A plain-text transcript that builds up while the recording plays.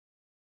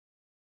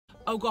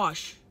Oh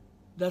gosh.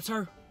 That's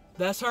her.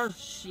 That's her.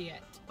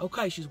 Shit.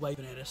 Okay, she's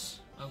waving at us.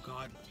 Oh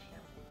god.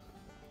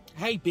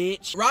 Hey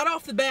bitch. Right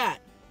off the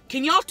bat,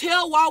 can y'all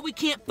tell why we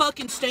can't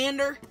fucking stand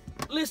her?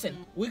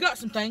 Listen, we got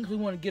some things we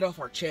want to get off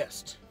our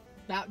chest.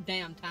 About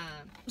damn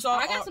time. So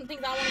I got some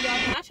things I want to get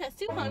off my chest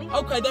too, honey.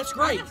 Okay, that's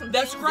great.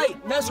 That's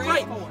great. That's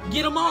great.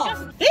 Get them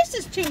off. This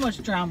is too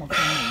much drama for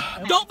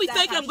me. Don't be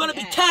thinking I'm gonna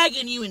be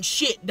tagging you in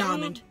shit,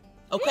 Diamond.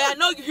 Okay, I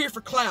know you're here for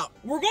clout.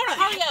 We're gonna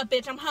hurry up,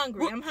 bitch. I'm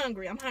hungry. I'm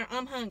hungry. I'm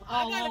hungry.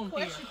 I got a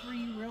question for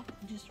you, real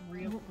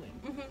quick.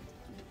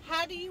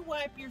 How do you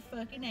wipe your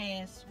fucking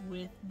ass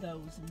with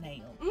those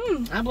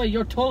nails? I believe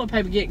your toilet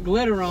paper get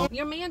glitter on.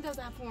 Your man does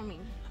that for me.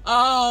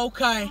 Oh,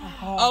 okay.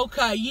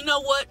 Okay. You know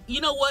what? You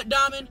know what,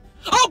 Diamond?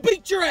 I'll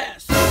beat your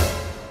ass. Hi,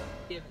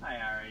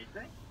 how are you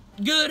today?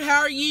 Good. How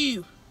are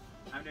you?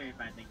 I'm doing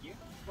fine, thank you.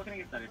 What can I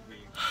get started for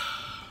you?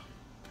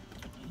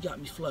 You got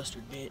me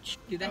flustered, bitch.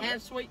 Do they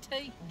have sweet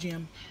tea?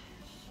 Jim,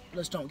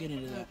 let's don't get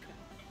into that. Okay.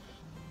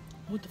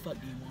 What the fuck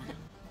do you want?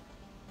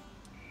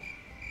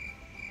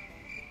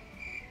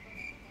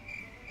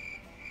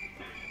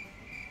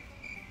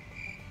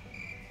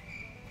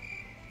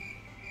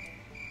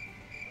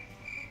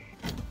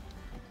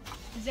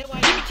 Is that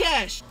why Give me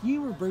cash.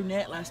 You were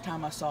brunette last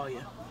time I saw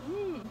you.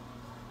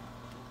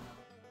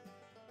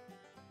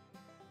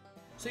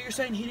 So you're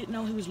saying he didn't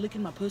know he was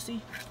licking my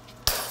pussy?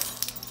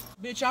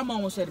 Bitch, I'm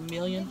almost at $1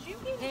 million. Hand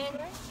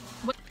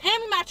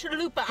me my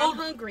chalupa. I'm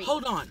hungry.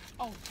 Hold on.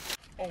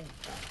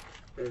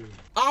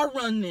 I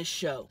run this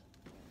show.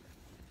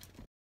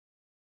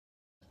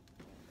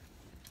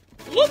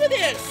 Look at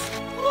this.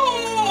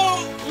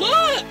 Oh,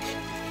 look.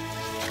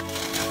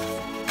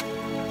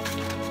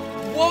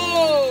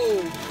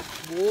 Whoa.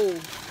 Whoa.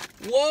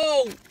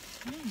 Whoa.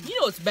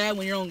 You know it's bad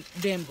when your own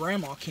damn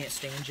grandma can't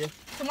stand you.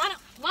 So why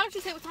don't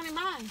you say what's on your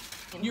mind?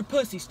 Your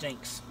pussy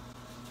stinks.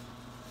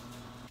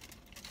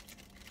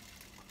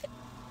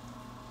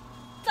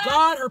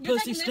 God, her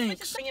pussy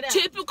stinks.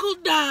 Typical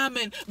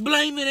Diamond,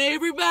 blaming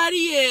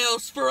everybody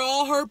else for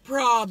all her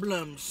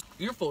problems.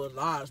 You're full of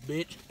lies,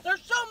 bitch.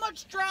 There's so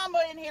much drama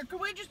in here. Can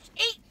we just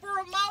eat for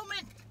a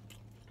moment?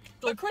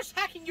 But Chris,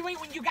 how can you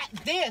eat when you got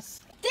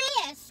this?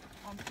 This?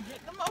 I'm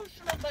getting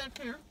emotional back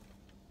here.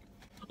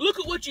 Look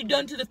at what you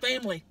done to the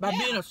family by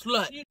being a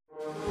slut.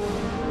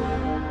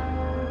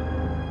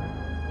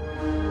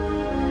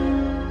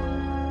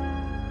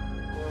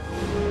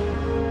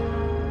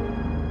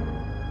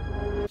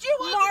 She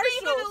wasn't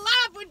even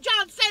alive when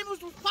John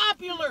Stamos was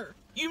popular.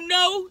 You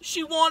know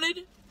she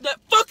wanted that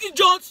fucking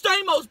John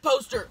Stamos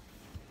poster.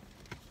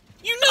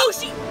 You know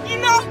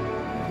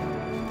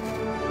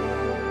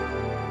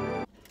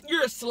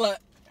you're a slut.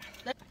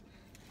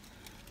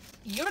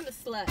 You're the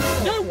slut.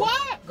 Do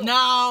what?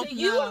 No. So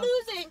you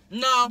losing.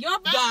 No. You're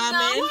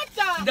Diamond. What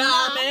the?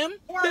 Diamond.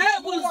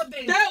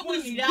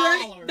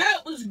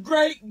 That was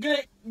great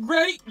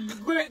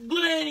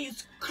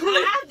Granny's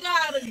clip. I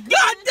got it.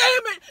 God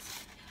damn it!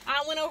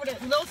 I went over to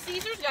Little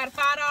Caesars, got a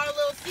 $5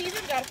 Little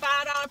Caesars, got a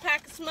 $5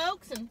 pack of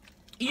smokes, and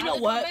you know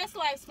what? Best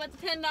Life, spent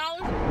the $10.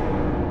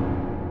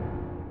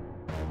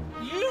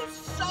 You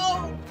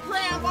sold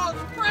Grandma's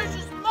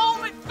precious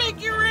moment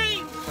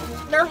figurines.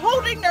 They're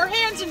holding their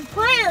hands in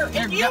prayer,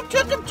 and you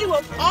took them to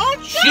a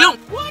pawn shop?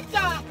 What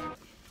the?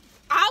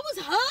 I was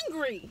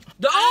hungry.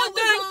 The only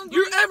thing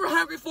you're ever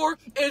hungry for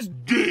is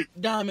dick,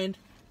 Diamond.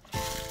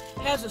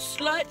 Has a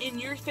slut in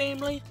your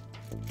family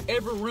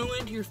ever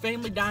ruined your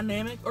family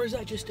dynamic, or is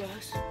that just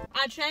us?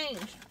 I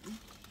changed.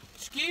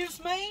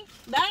 Excuse me?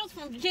 That was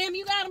from Jim.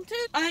 You got them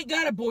too? I ain't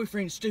got a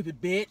boyfriend,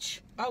 stupid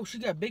bitch. Oh, she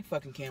got a big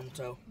fucking camel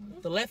toe.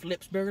 The left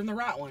lip's bigger than the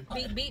right one.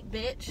 Beep, beep,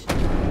 bitch.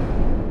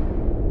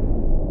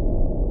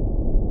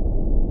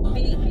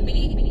 Beep,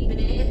 beep, bitch.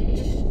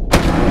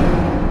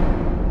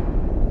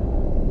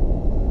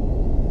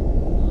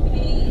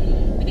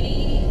 Beep,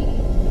 beep,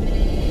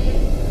 bitch.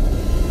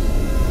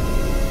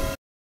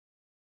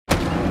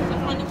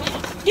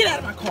 Get out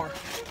of my car.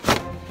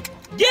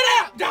 Get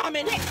out,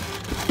 Diamond.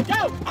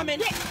 Go. I'm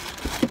in.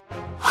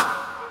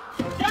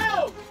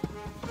 Go.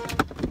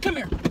 Come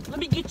here. Let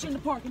me get you in the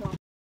parking lot.